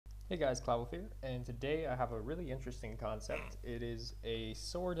Hey guys, Cloudwolf here, and today I have a really interesting concept. It is a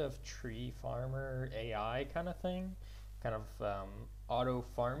sort of tree farmer AI kind of thing, kind of auto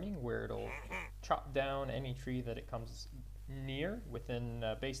farming where it'll chop down any tree that it comes near within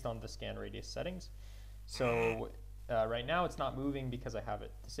based on the scan radius settings. So right now it's not moving because I have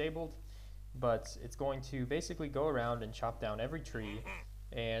it disabled, but it's going to basically go around and chop down every tree,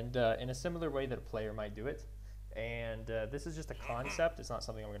 and in a similar way that a player might do it. And this is just a concept. It's not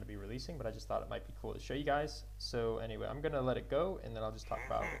something I'm going to be releasing, but I just thought it might be cool to show you guys. So anyway, I'm going to let it go, and then I'll just talk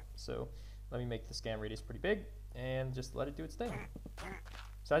about it. So let me make the scan radius pretty big, and just let it do its thing.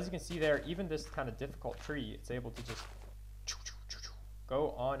 So as you can see there, even this kind of difficult tree, it's able to just go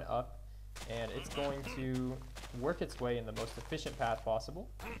on up, and it's going to work its way in the most efficient path possible.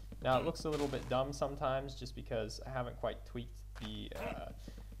 Now it looks a little bit dumb sometimes just because I haven't quite tweaked the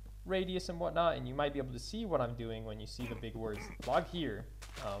radius and whatnot, and you might be able to see what I'm doing when you see the big words log here.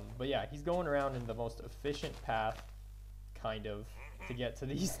 But yeah, he's going around in the most efficient path kind of to get to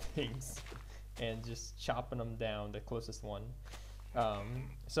these things and just chopping them down, the closest one.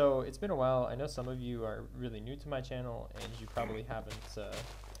 So it's been a while. I know some of you are really new to my channel and you probably haven't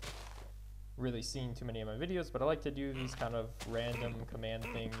really seen too many of my videos, but I like to do these kind of random command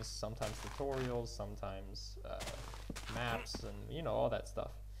things, sometimes tutorials, sometimes maps, and you know, all that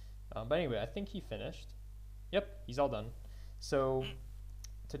stuff. But anyway, I think he finished. Yep, he's all done. So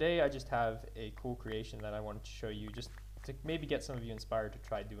today I just have a cool creation that I wanted to show you, just to maybe get some of you inspired to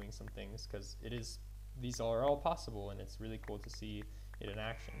try doing some things, because these are all possible, and it's really cool to see it in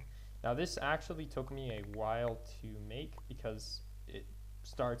action. Now this actually took me a while to make because it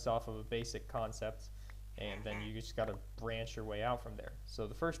starts off of a basic concept, and then you just got to branch your way out from there. So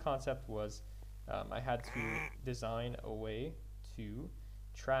the first concept was I had to design a way to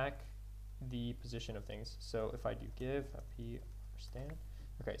track the position of things. So if I do give a p stand,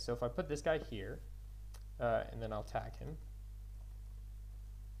 okay, so if I put this guy here, and then I'll tag him.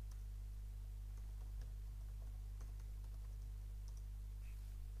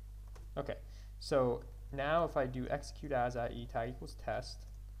 Okay, so now if I do execute as at e tag equals test,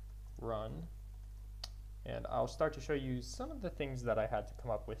 run, and I'll start to show you some of the things that I had to come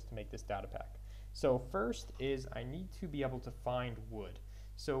up with to make this data pack. So first is I need to be able to find wood.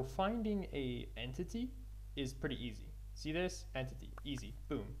 So finding a entity is pretty easy. See this? Entity, easy,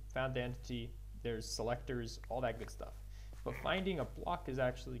 boom, found the entity, there's selectors, all that good stuff. But finding a block is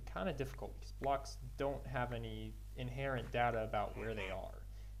actually kind of difficult because blocks don't have any inherent data about where they are.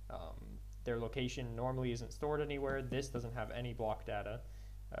 Their location normally isn't stored anywhere. This doesn't have any block data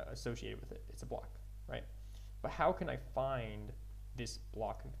associated with it. It's a block, right? But how can I find this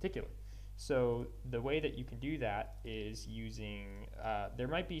block in particular? So the way that you can do that is using, there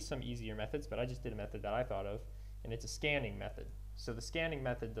might be some easier methods, but I just did a method that I thought of, and it's a scanning method. So the scanning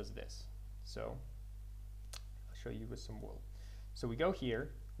method does this. So I'll show you with some wool. So we go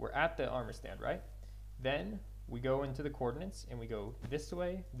here, we're at the armor stand, right? Then we go into the coordinates and we go this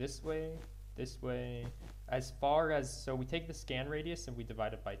way, this way, this way, as far as, so we take the scan radius and we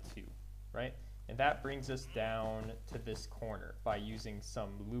divide it by 2, right? And that brings us down to this corner by using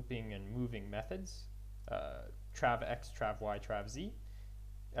some looping and moving methods, trav x, trav y, trav z.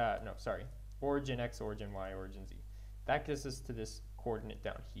 No, sorry, origin x, origin y, origin z. That gets us to this coordinate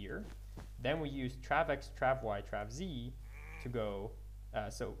down here. Then we use trav x, trav y, trav z to go,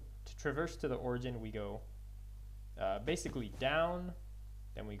 so to traverse to the origin, we go basically down,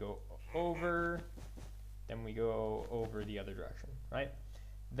 then we go over, then we go over the other direction, right?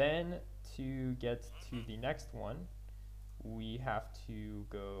 Then to get to the next one, we have to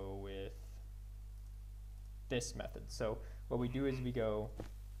go with this method. So what we do is we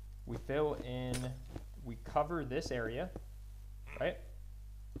fill in, we cover this area, right?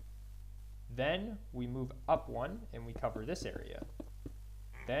 Then we move up 1 and we cover this area.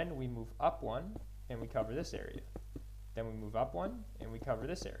 Then we move up 1 and we cover this area. Then we move up 1 and we cover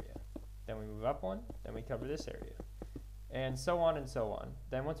this area. Then we move up 1, then we cover this area. And so on and so on.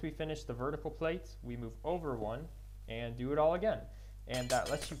 Then once we finish the vertical plate, we move over 1 and do it all again. And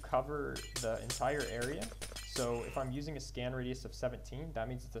that lets you cover the entire area. So if I'm using a scan radius of 17, that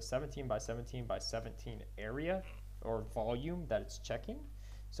means it's a 17 by 17 by 17 area or volume that it's checking.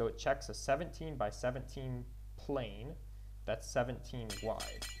 So it checks a 17 by 17 plane that's 17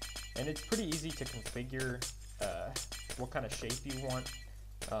 wide. And it's pretty easy to configure what kind of shape you want.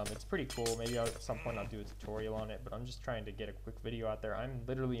 It's pretty cool. Maybe at some point I'll do a tutorial on it, but I'm just trying to get a quick video out there. I'm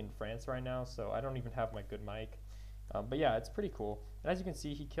literally in France right now, so I don't even have my good mic. But yeah, it's pretty cool. And as you can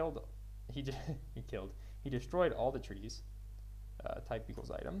see, he destroyed all the trees. Type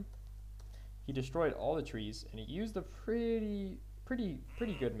equals item. He destroyed all the trees, and he used a pretty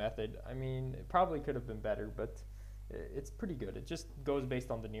pretty good method. I mean, it probably could have been better, but it's pretty good. It just goes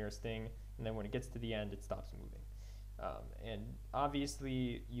based on the nearest thing, and then when it gets to the end, it stops moving. And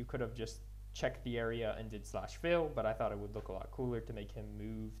obviously, you could have just checked the area and did /fill, but I thought it would look a lot cooler to make him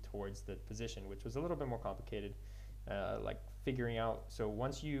move towards the position, which was a little bit more complicated, like figuring out. So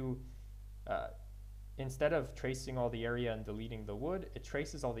once you instead of tracing all the area and deleting the wood, it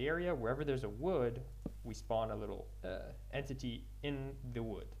traces all the area. Wherever there's a wood, we spawn a little entity in the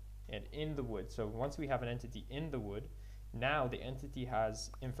wood and in the wood. So once we have an entity in the wood, now the entity has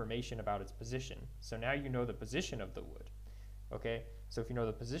information about its position. So now you know the position of the wood. Okay, so if you know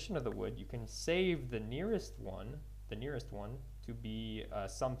the position of the wood, you can save the nearest one to be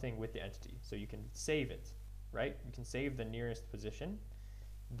something with the entity. So you can save it, right? You can save the nearest position.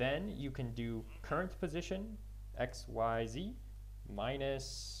 Then you can do current position, XYZ,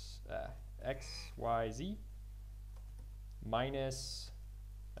 minus XYZ, minus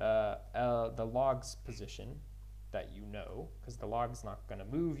the log's position that you know, because the log's not going to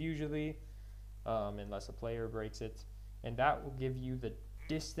move usually unless a player breaks it. And that will give you the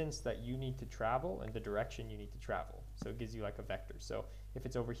distance that you need to travel and the direction you need to travel. So it gives you like a vector. So if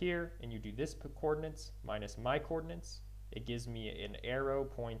it's over here and you do this coordinates minus my coordinates, it gives me an arrow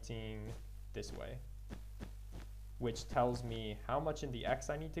pointing this way, which tells me how much in the X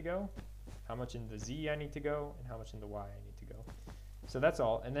I need to go, how much in the Z I need to go, and how much in the Y I need to go. So that's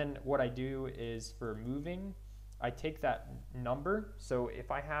all. And then what I do is for moving, I take that number. So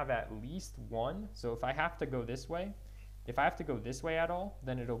if I have at least one, so if I have to go this way, if I have to go this way at all,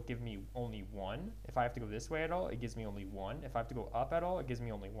 then it'll give me only one. If I have to go this way at all, it gives me only one. If I have to go up at all, it gives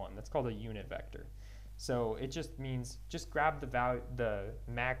me only one. That's called a unit vector. So it just means, just grab the value, the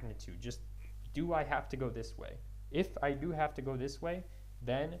magnitude. Just, do I have to go this way? If I do have to go this way,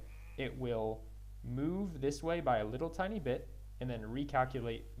 then it will move this way by a little tiny bit and then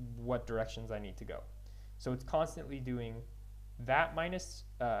recalculate what directions I need to go. So it's constantly doing that minus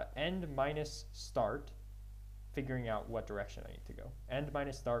end minus start, figuring out what direction I need to go. End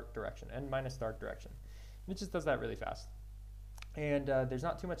minus start direction, end minus start direction. And it just does that really fast. And there's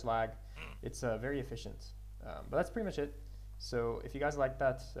not too much lag. It's very efficient. But that's pretty much it. So if you guys like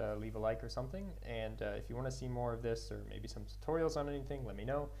that, leave a like or something. And if you want to see more of this or maybe some tutorials on anything, let me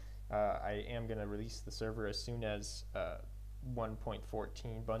know. I am going to release the server as soon as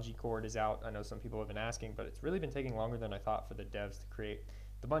 1.14 Bungee Cord is out. I know some people have been asking, but it's really been taking longer than I thought for the devs to create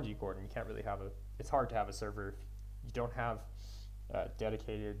the Bungee Cord. And you can't really have it's hard to have a server if you don't have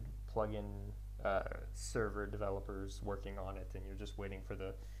dedicated plugin server developers working on it, and you're just waiting for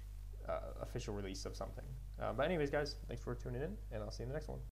the official release of something. But anyways, guys, thanks for tuning in, and I'll see you in the next one.